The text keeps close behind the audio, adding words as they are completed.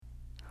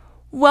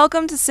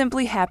Welcome to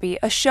Simply Happy,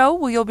 a show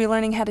where you'll be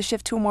learning how to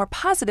shift to a more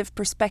positive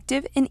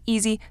perspective in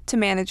easy to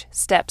manage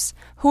steps.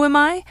 Who am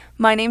I?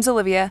 My name's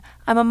Olivia.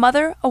 I'm a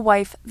mother, a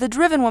wife, the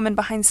driven woman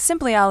behind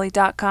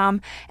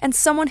SimplyOlly.com, and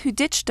someone who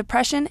ditched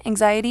depression,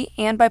 anxiety,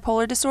 and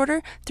bipolar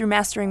disorder through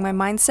mastering my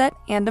mindset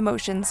and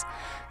emotions.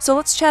 So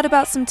let's chat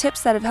about some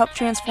tips that have helped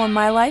transform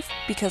my life,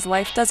 because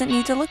life doesn't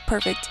need to look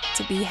perfect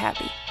to be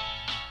happy.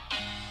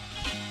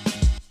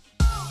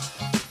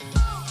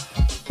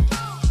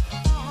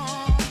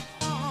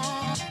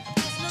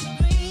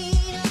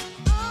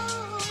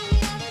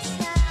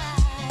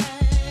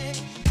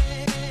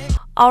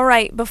 All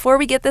right, before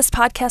we get this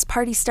podcast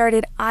party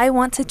started, I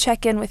want to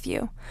check in with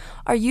you.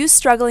 Are you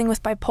struggling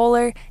with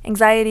bipolar,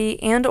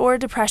 anxiety, and/or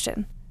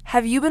depression?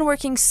 Have you been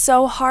working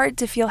so hard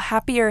to feel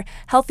happier,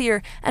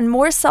 healthier, and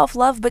more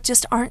self-love but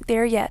just aren't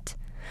there yet?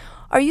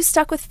 Are you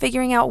stuck with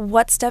figuring out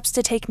what steps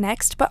to take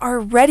next but are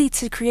ready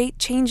to create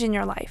change in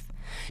your life?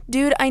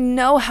 Dude, I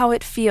know how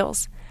it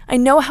feels. I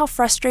know how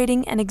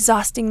frustrating and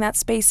exhausting that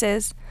space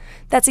is.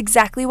 That's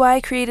exactly why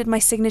I created my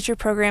signature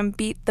program,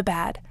 Beat the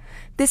Bad.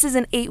 This is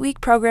an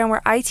 8-week program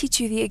where I teach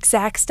you the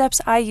exact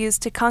steps I use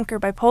to conquer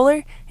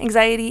bipolar,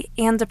 anxiety,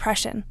 and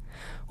depression.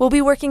 We'll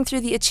be working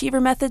through the Achiever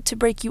Method to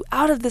break you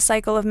out of the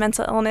cycle of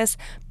mental illness,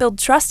 build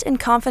trust and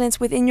confidence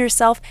within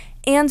yourself,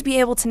 and be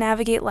able to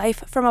navigate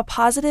life from a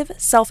positive,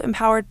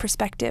 self-empowered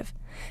perspective.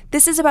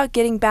 This is about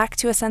getting back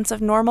to a sense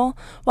of normal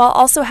while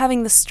also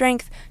having the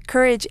strength,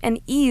 courage, and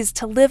ease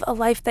to live a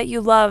life that you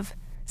love.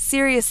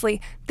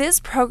 Seriously, this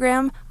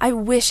program I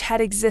wish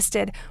had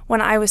existed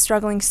when I was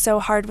struggling so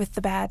hard with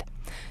the bad.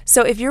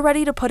 So if you're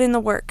ready to put in the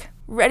work,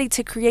 ready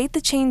to create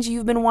the change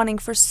you've been wanting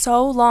for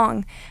so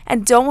long,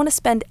 and don't want to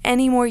spend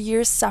any more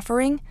years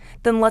suffering,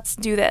 then let's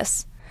do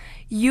this.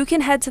 You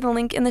can head to the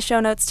link in the show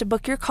notes to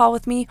book your call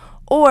with me,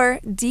 or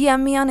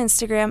DM me on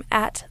Instagram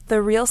at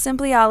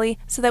 @TheRealSimplyOlly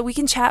so that we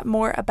can chat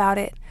more about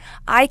it.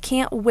 I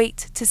can't wait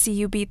to see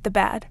you beat the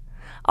bad.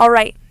 All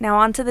right, now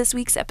on to this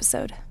week's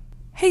episode.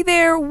 Hey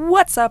there,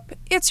 what's up?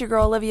 It's your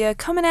girl Olivia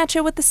coming at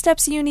you with the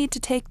steps you need to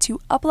take to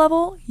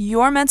uplevel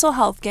your mental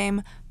health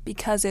game,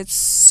 because it's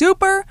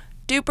super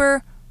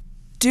duper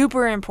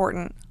duper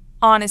important.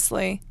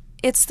 Honestly,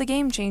 it's the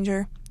game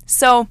changer.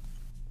 So,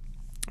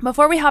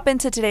 before we hop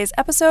into today's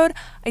episode,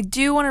 I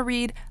do want to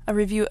read a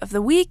review of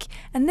the week,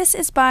 and this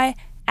is by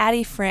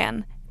Addie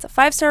Fran. It's a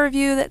 5-star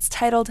review that's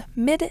titled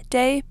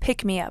Midday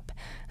Pick Me Up,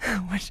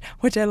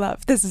 which I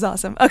love. This is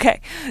awesome. Okay,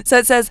 so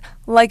it says,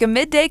 like a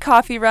midday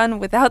coffee run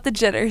without the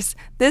jitters,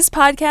 this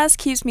podcast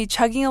keeps me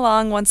chugging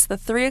along once the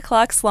 3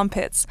 o'clock slump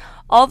hits.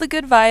 All the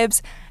good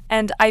vibes,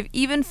 and I've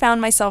even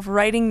found myself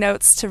writing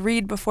notes to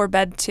read before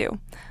bed too.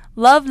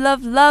 Love,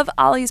 love, love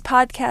Ollie's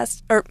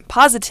podcast, or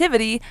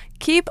positivity.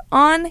 Keep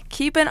on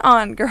keeping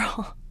on,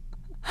 girl.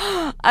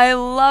 I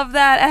love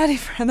that, Addie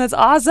Fran. That's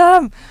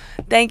awesome.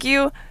 Thank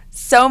you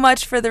so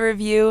much for the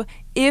review.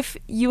 If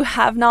you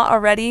have not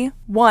already,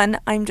 one,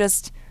 I'm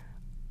just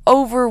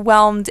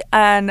overwhelmed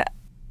and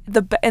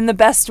in the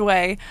best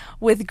way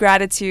with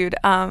gratitude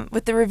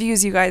with the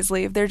reviews you guys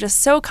leave. They're just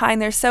so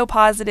kind, they're so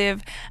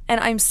positive, and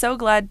I'm so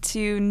glad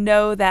to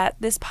know that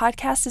this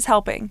podcast is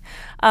helping,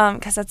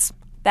 because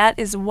that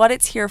is what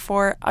it's here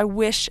for. I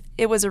wish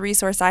it was a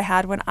resource I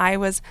had when I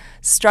was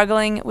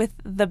struggling with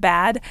the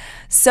bad.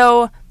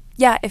 So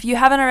yeah, if you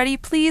haven't already,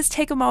 please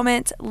take a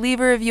moment, leave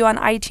a review on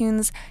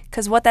iTunes,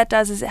 because what that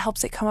does is it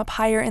helps it come up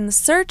higher in the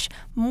search.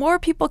 More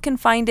people can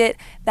find it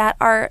that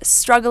are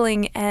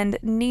struggling and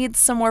need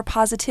some more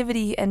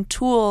positivity and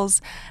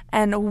tools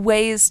and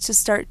ways to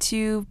start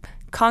to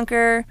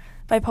conquer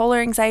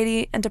bipolar,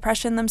 anxiety, and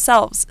depression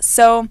themselves.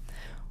 So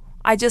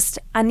I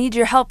need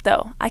your help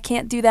though. I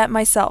can't do that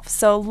myself.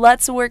 So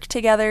let's work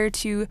together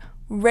to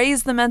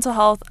raise the mental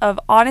health of,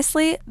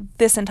 honestly,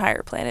 this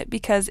entire planet,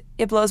 because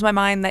it blows my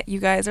mind that you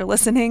guys are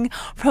listening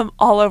from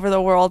all over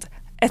the world.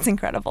 It's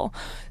incredible.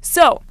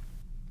 So,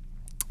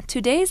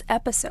 today's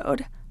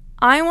episode,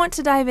 I want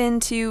to dive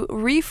into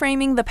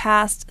reframing the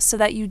past so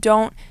that you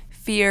don't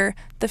fear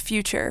the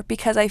future,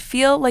 because I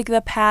feel like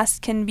the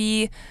past can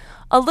be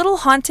a little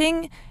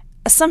haunting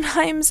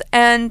sometimes,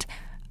 and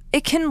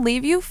it can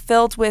leave you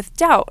filled with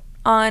doubt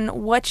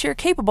on what you're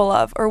capable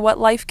of or what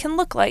life can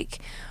look like.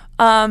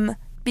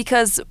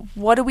 Because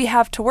what do we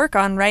have to work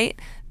on, right?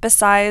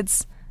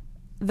 Besides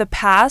the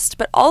past,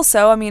 but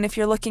also, I mean, if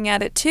you're looking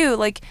at it too,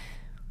 like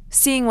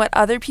seeing what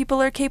other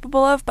people are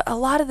capable of, but a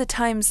lot of the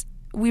times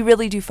we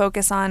really do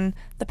focus on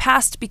the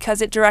past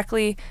because it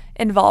directly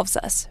involves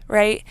us,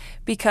 right?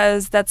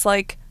 Because that's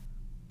like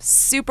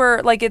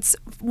super, like it's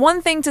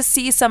one thing to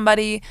see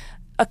somebody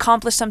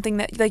accomplish something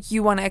that like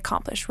you want to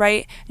accomplish,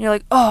 right? And you're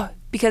like, oh,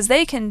 because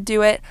they can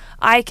do it,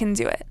 I can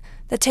do it.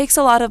 That takes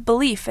a lot of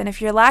belief, and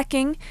if you're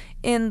lacking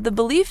in the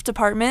belief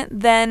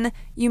department, then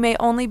you may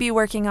only be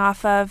working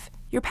off of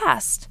your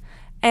past.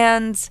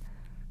 And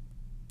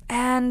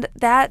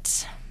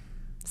that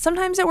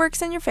sometimes it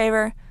works in your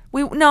favor.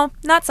 No,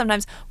 not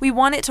sometimes. We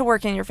want it to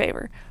work in your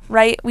favor,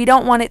 right? We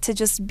don't want it to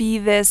just be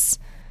this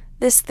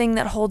this thing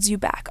that holds you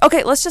back?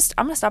 Okay, I'm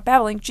going to stop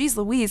babbling. Jeez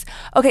Louise.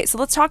 Okay, so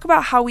let's talk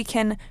about how we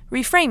can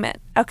reframe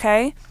it,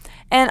 okay?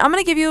 And I'm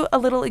going to give you a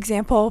little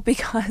example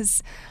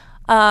because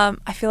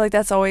I feel like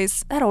that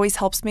always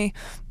helps me.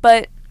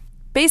 But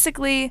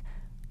basically,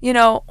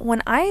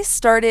 when I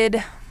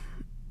started,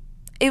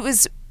 it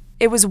was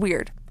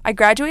weird. I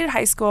graduated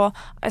high school.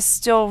 I was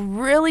still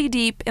really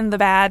deep in the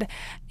bad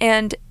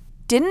and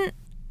didn't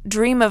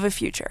dream of a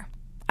future.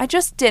 I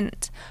just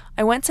didn't.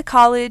 I went to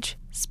college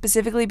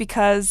specifically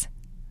because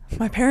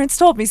my parents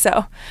told me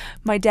so.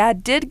 My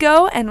dad did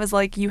go and was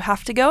like, you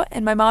have to go.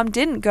 And my mom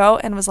didn't go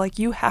and was like,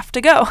 you have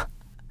to go.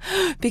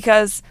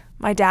 Because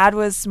my dad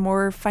was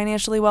more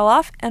financially well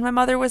off and my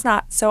mother was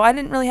not. So I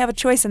didn't really have a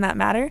choice in that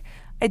matter.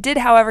 I did,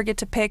 however, get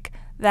to pick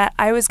that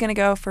I was going to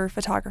go for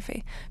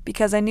photography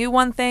because I knew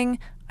one thing.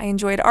 I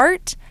enjoyed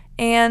art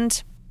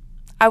and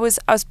I was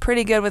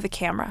pretty good with a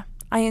camera.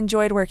 I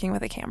enjoyed working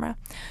with a camera.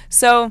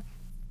 So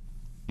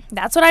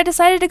that's what I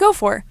decided to go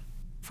for.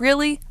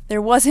 Really,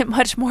 there wasn't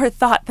much more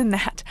thought than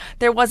that.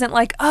 There wasn't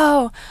like,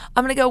 oh,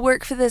 I'm going to go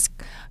work for this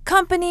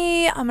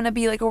company. I'm going to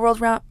be like a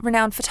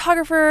world-renowned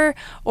photographer,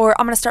 or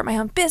I'm going to start my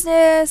own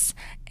business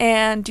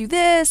and do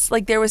this.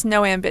 Like, there was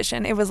no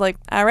ambition. It was like,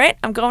 all right,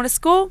 I'm going to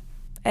school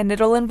and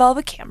it'll involve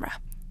a camera.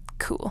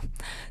 Cool.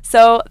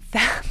 So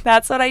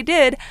that's what I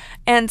did.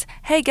 And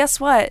hey, guess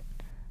what?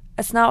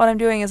 It's not what I'm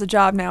doing as a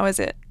job now, is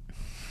it?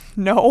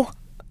 No.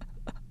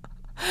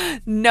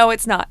 No,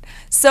 it's not.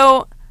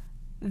 So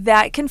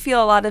that can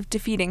feel a lot of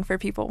defeating for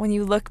people when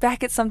you look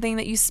back at something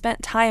that you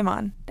spent time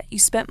on, that you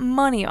spent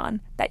money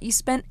on, that you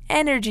spent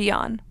energy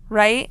on,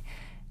 right?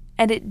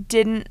 And it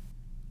didn't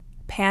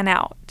pan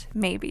out,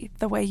 maybe,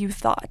 the way you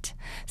thought.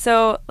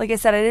 So, like I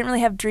said, I didn't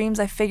really have dreams.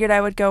 I figured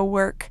I would go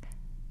work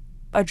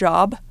a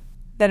job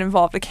that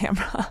involved a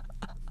camera.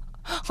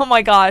 Oh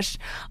my gosh.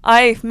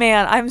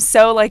 I'm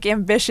so like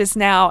ambitious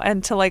now,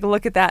 and to like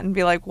look at that and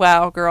be like,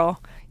 wow,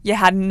 girl, you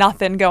had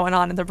nothing going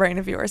on in the brain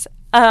of yours.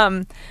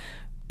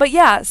 But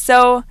yeah,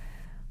 so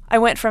I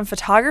went from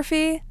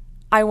photography,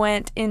 I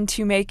went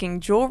into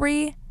making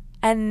jewelry,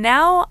 and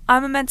now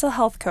I'm a mental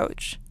health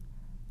coach.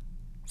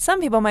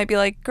 Some people might be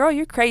like, girl,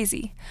 you're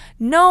crazy.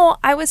 No,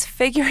 I was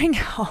figuring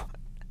out.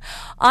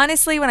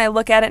 Honestly, when I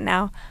look at it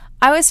now,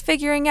 I was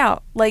figuring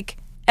out like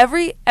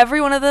every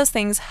one of those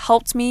things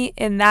helped me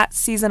in that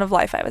season of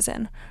life I was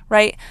in,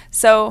 right?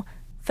 So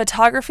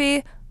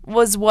photography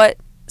was what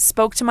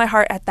spoke to my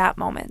heart at that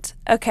moment,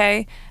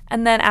 okay?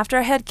 And then after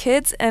I had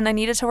kids and I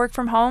needed to work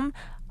from home,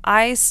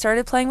 I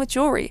started playing with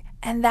jewelry,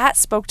 and that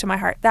spoke to my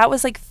heart. That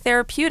was like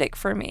therapeutic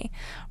for me,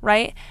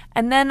 right?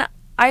 And then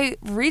I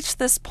reached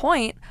this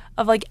point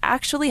of like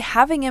actually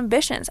having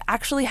ambitions,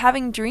 actually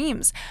having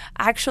dreams,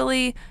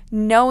 actually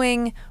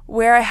knowing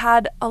where I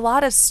had a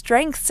lot of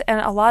strengths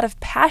and a lot of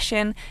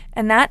passion,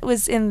 and that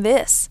was in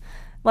this,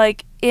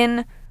 like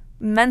in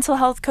mental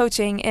health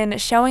coaching, in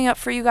showing up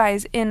for you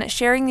guys, in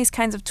sharing these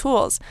kinds of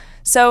tools.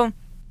 So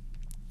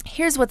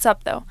here's what's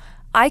up though.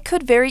 I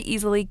could very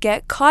easily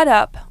get caught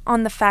up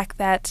on the fact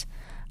that,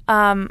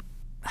 how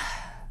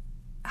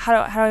do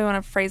I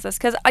want to phrase this?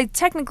 Because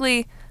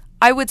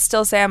I would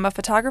still say I'm a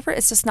photographer.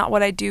 It's just not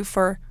what I do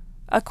for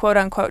a quote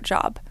unquote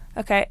job.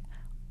 Okay.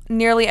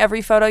 Nearly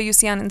every photo you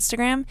see on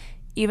Instagram,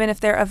 even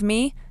if they're of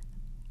me,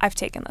 I've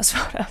taken those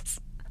photos.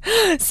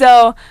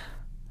 So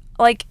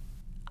like,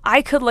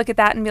 I could look at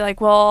that and be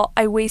like, well,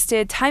 I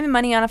wasted time and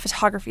money on a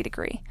photography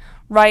degree,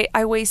 right?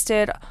 I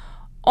wasted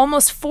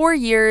almost 4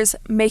 years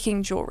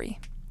making jewelry.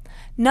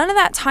 None of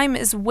that time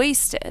is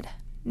wasted.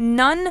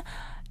 None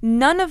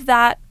of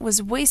that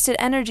was wasted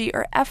energy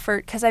or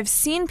effort, because I've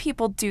seen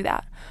people do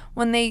that.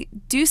 When they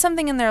do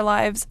something in their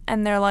lives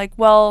and they're like,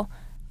 well,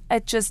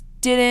 it just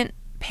didn't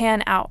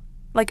pan out.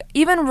 Like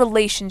even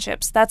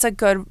relationships, that's a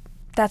good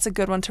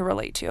one to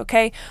relate to,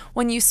 okay?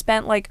 When you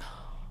spent like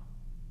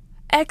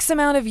X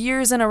amount of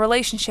years in a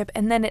relationship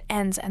and then it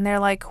ends and they're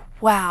like,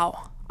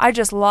 wow, I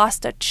just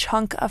lost a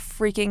chunk of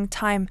freaking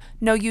time.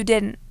 No, you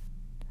didn't.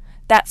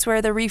 That's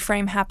where the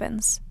reframe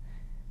happens.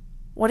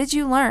 What did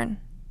you learn?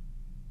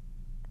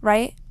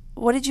 Right?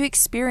 What did you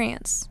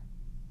experience?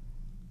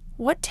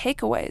 What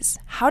takeaways?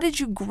 How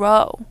did you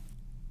grow?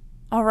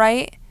 All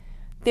right?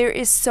 There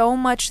is so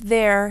much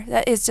there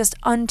that is just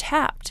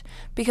untapped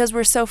because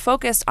we're so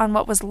focused on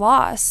what was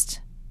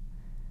lost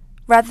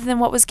rather than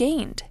what was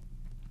gained.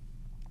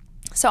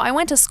 So I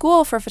went to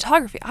school for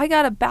photography. I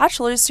got a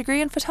bachelor's degree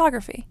in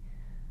photography,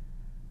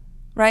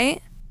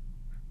 right?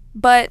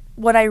 But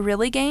what I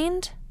really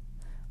gained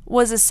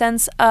was a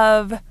sense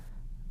of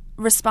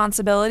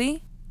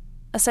responsibility,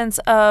 a sense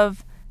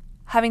of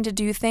having to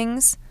do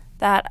things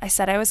that I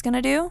said I was going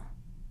to do,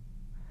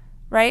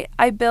 right?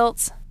 I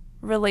built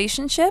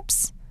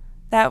relationships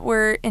that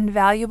were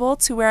invaluable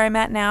to where I'm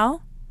at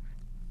now,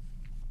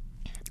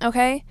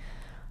 okay?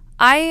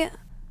 I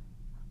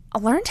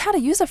learned how to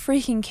use a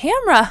freaking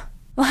camera.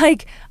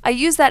 Like, I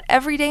use that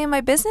every day in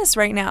my business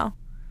right now,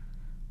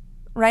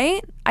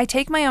 right? I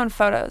take my own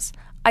photos.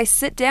 I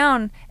sit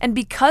down, and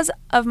because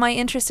of my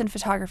interest in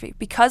photography,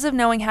 because of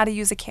knowing how to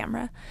use a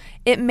camera,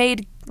 it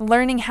made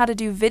learning how to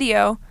do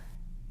video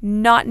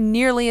not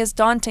nearly as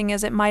daunting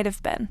as it might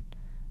have been.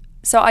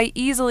 So I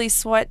easily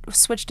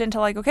switched into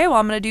like, okay, well,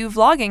 I'm going to do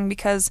vlogging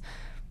because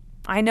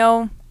I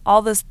know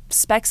all the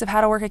specs of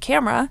how to work a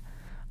camera.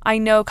 I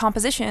know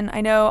composition.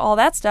 I know all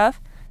that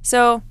stuff.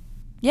 So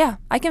yeah,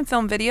 I can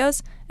film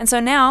videos. And so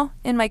now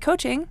in my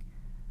coaching,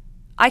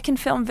 I can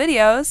film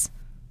videos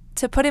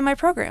to put in my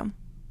program.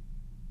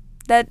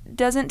 That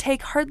doesn't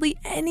take hardly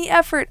any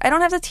effort. I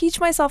don't have to teach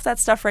myself that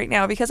stuff right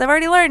now because I've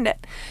already learned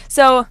it.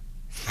 So,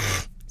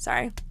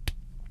 sorry.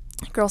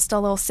 Girl's still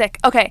a little sick.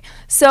 Okay,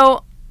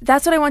 so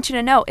that's what I want you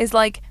to know is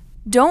like,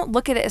 don't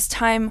look at it as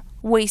time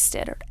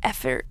wasted or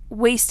effort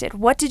wasted.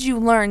 What did you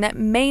learn that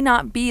may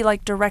not be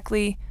like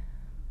directly,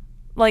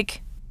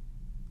 like,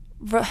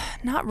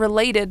 not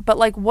related, but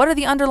like, what are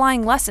the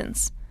underlying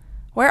lessons?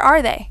 Where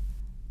are they?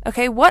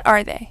 Okay, what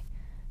are they?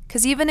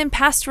 Because even in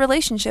past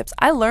relationships,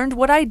 I learned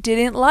what I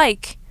didn't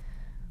like.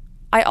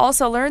 I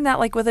also learned that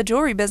like with a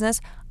jewelry business,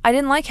 I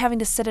didn't like having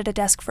to sit at a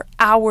desk for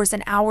hours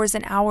and hours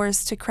and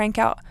hours to crank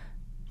out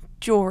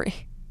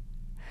jewelry.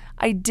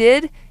 I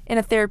did in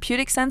a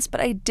therapeutic sense, but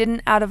I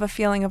didn't out of a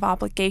feeling of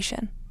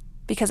obligation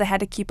because I had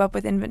to keep up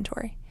with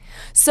inventory.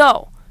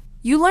 So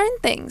you learn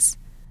things.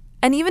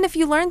 And even if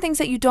you learn things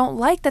that you don't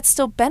like, that's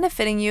still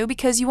benefiting you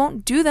because you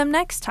won't do them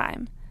next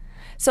time.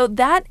 So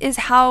that is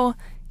how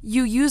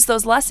you use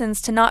those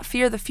lessons to not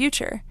fear the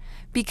future,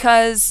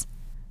 because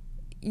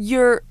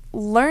you're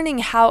learning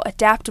how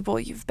adaptable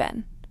you've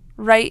been,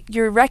 right?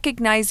 You're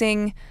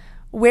recognizing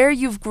where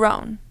you've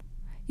grown.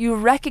 You're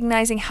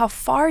recognizing how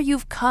far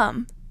you've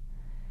come.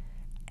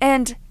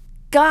 And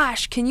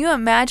gosh, can you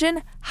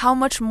imagine how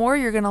much more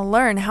you're going to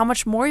learn, how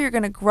much more you're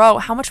going to grow,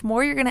 how much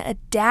more you're going to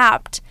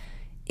adapt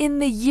in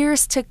the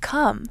years to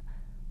come?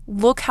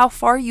 Look how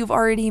far you've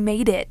already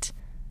made it.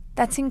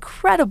 That's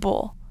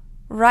incredible,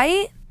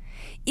 right?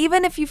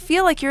 Even if you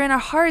feel like you're in a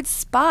hard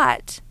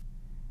spot,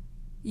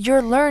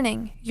 you're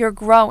learning, you're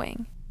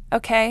growing,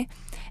 okay?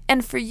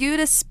 And for you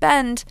to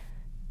spend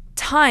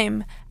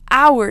time,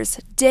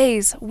 hours,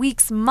 days,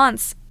 weeks,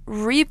 months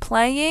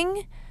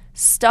replaying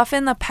stuff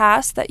in the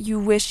past that you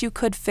wish you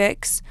could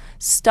fix,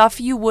 stuff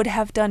you would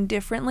have done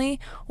differently,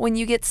 when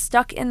you get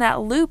stuck in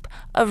that loop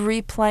of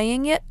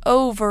replaying it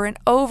over and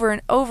over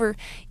and over,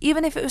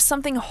 even if it was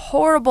something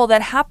horrible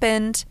that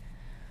happened,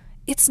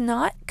 it's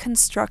not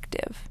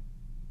constructive.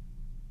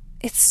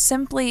 It's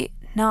simply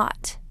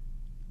not,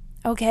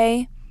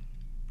 okay?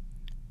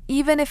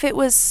 Even if it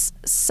was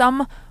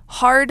some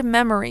hard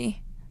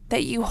memory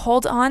that you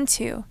hold on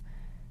to,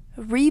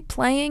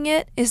 replaying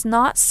it is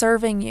not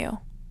serving you.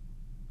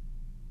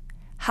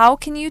 How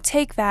can you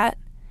take that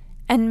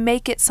and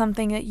make it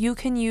something that you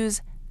can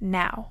use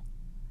now,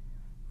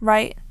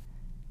 right?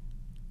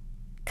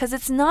 Because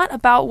it's not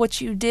about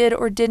what you did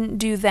or didn't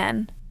do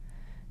then,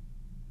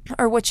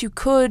 or what you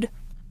could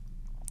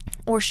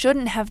or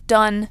shouldn't have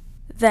done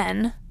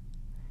then.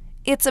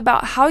 It's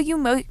about how you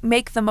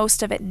make the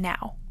most of it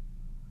now.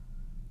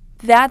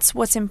 That's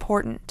what's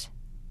important.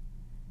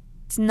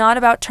 It's not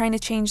about trying to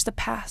change the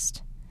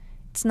past.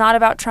 It's not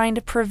about trying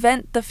to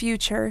prevent the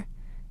future.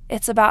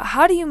 It's about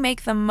how do you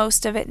make the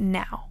most of it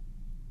now,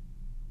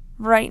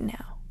 right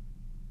now.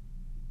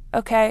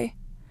 Okay?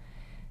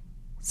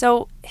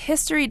 So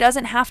history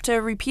doesn't have to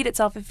repeat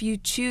itself if you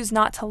choose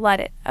not to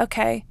let it,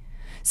 okay?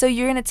 So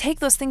you're going to take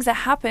those things that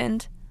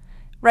happened,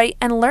 right,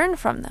 and learn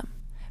from them.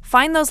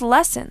 Find those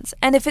lessons.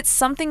 And if it's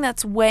something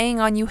that's weighing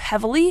on you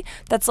heavily,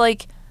 that's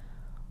like,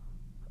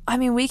 I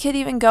mean, we could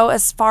even go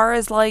as far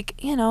as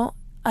like, you know,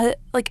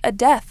 a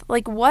death.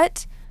 Like,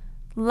 what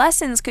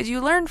lessons could you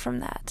learn from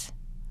that?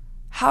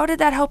 How did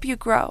that help you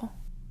grow?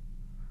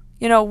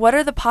 You know, what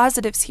are the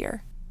positives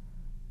here?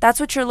 That's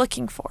what you're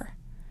looking for.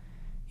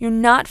 You're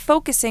not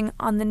focusing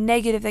on the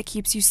negative that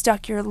keeps you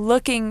stuck. You're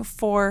looking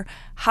for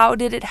how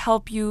did it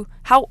help you,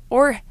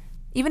 or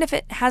even if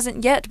it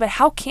hasn't yet, but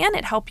how can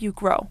it help you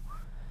grow?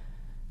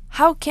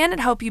 How can it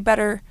help you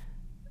better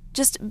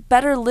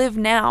live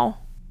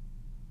now?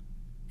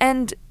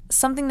 And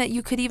something that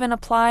you could even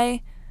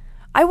apply,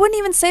 I wouldn't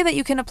even say that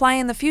you can apply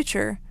in the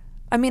future.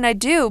 I mean, I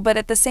do, but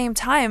at the same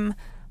time,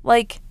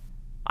 like,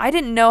 I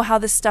didn't know how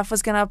this stuff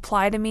was going to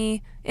apply to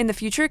me in the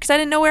future because I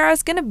didn't know where I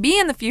was going to be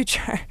in the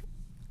future.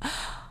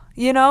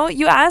 You know,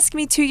 you asked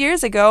me 2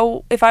 years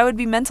ago if I would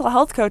be mental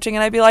health coaching,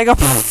 and I'd be like,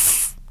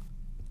 oh,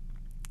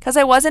 because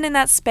I wasn't in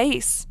that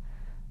space.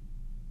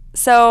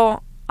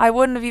 So I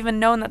wouldn't have even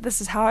known that this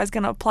is how I was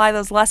going to apply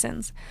those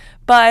lessons.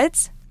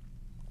 But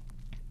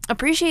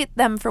appreciate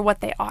them for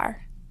what they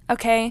are,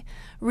 okay?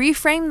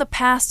 Reframe the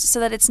past so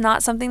that it's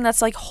not something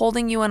that's like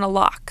holding you in a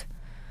lock,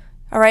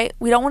 all right?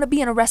 We don't want to be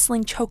in a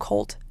wrestling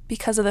chokehold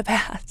because of the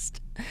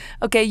past,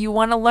 okay? You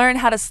want to learn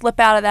how to slip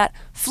out of that,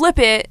 flip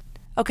it,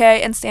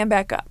 okay, and stand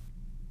back up.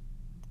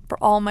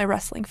 For all my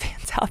wrestling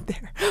fans out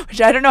there, which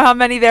I don't know how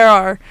many there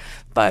are,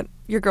 but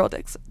your girl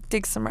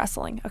digs some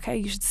wrestling, okay?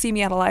 You should see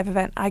me at a live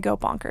event. I go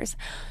bonkers.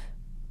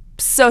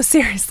 So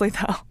seriously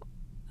though,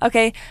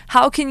 okay,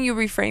 how can you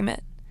reframe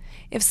it?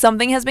 If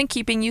something has been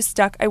keeping you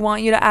stuck, I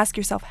want you to ask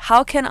yourself,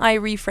 how can I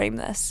reframe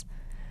this?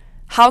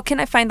 How can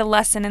I find a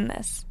lesson in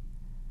this?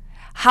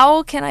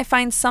 How can I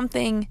find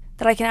something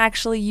that I can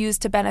actually use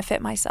to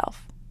benefit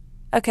myself?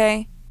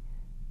 Okay?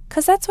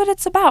 Because that's what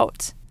it's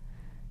about.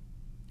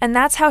 And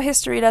that's how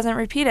history doesn't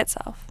repeat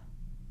itself.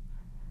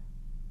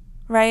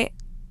 Right?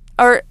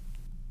 Or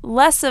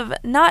less of,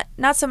 not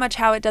so much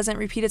how it doesn't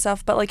repeat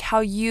itself, but like how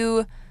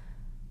you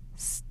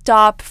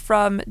stop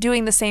from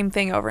doing the same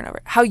thing over and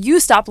over. How you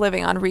stop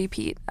living on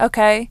repeat.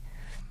 Okay?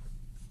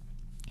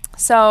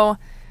 So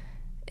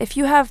if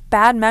you have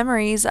bad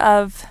memories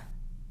of,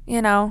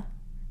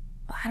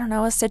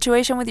 a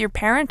situation with your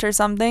parent or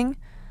something,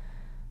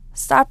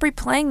 stop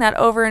replaying that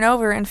over and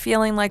over and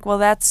feeling like, well,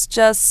 that's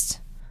just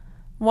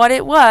what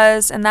it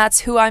was and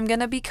that's who I'm going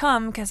to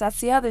become, because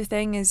that's the other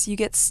thing is you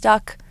get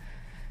stuck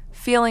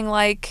feeling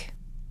like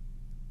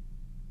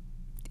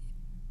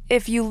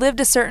if you lived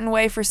a certain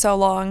way for so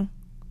long,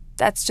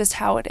 that's just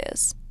how it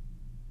is.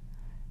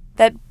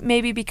 That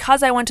maybe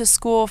because I went to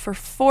school for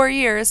 4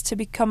 years to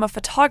become a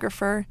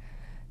photographer,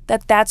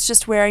 that's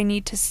just where I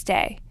need to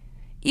stay.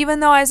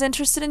 Even though I was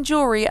interested in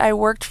jewelry, I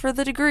worked for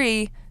the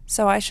degree,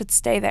 so I should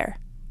stay there.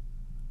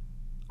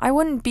 I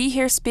wouldn't be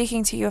here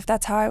speaking to you if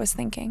that's how I was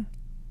thinking.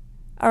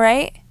 All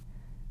right?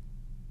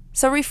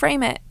 So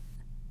reframe it.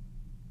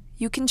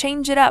 You can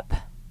change it up.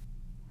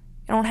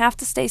 You don't have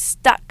to stay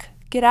stuck.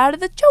 Get out of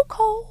the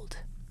chokehold.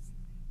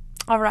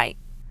 All right.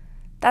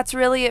 That's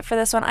really it for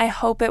this one. I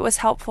hope it was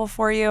helpful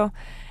for you.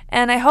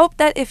 And I hope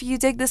that if you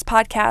dig this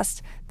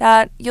podcast,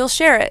 that you'll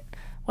share it,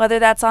 whether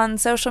that's on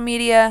social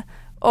media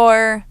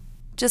or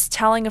just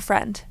telling a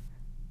friend.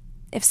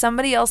 If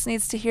somebody else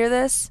needs to hear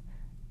this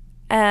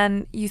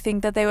and you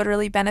think that they would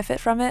really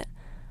benefit from it,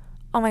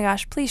 oh my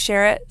gosh, please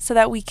share it so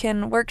that we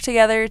can work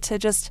together to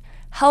just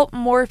help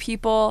more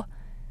people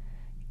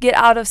get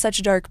out of such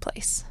a dark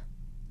place.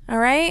 All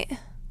right?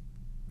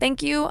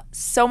 Thank you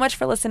so much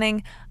for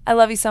listening. I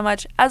love you so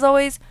much. As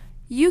always,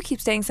 you keep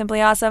staying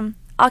simply awesome.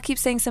 I'll keep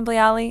staying simply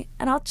Allie,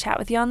 and I'll chat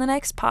with you on the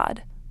next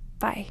pod.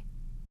 Bye.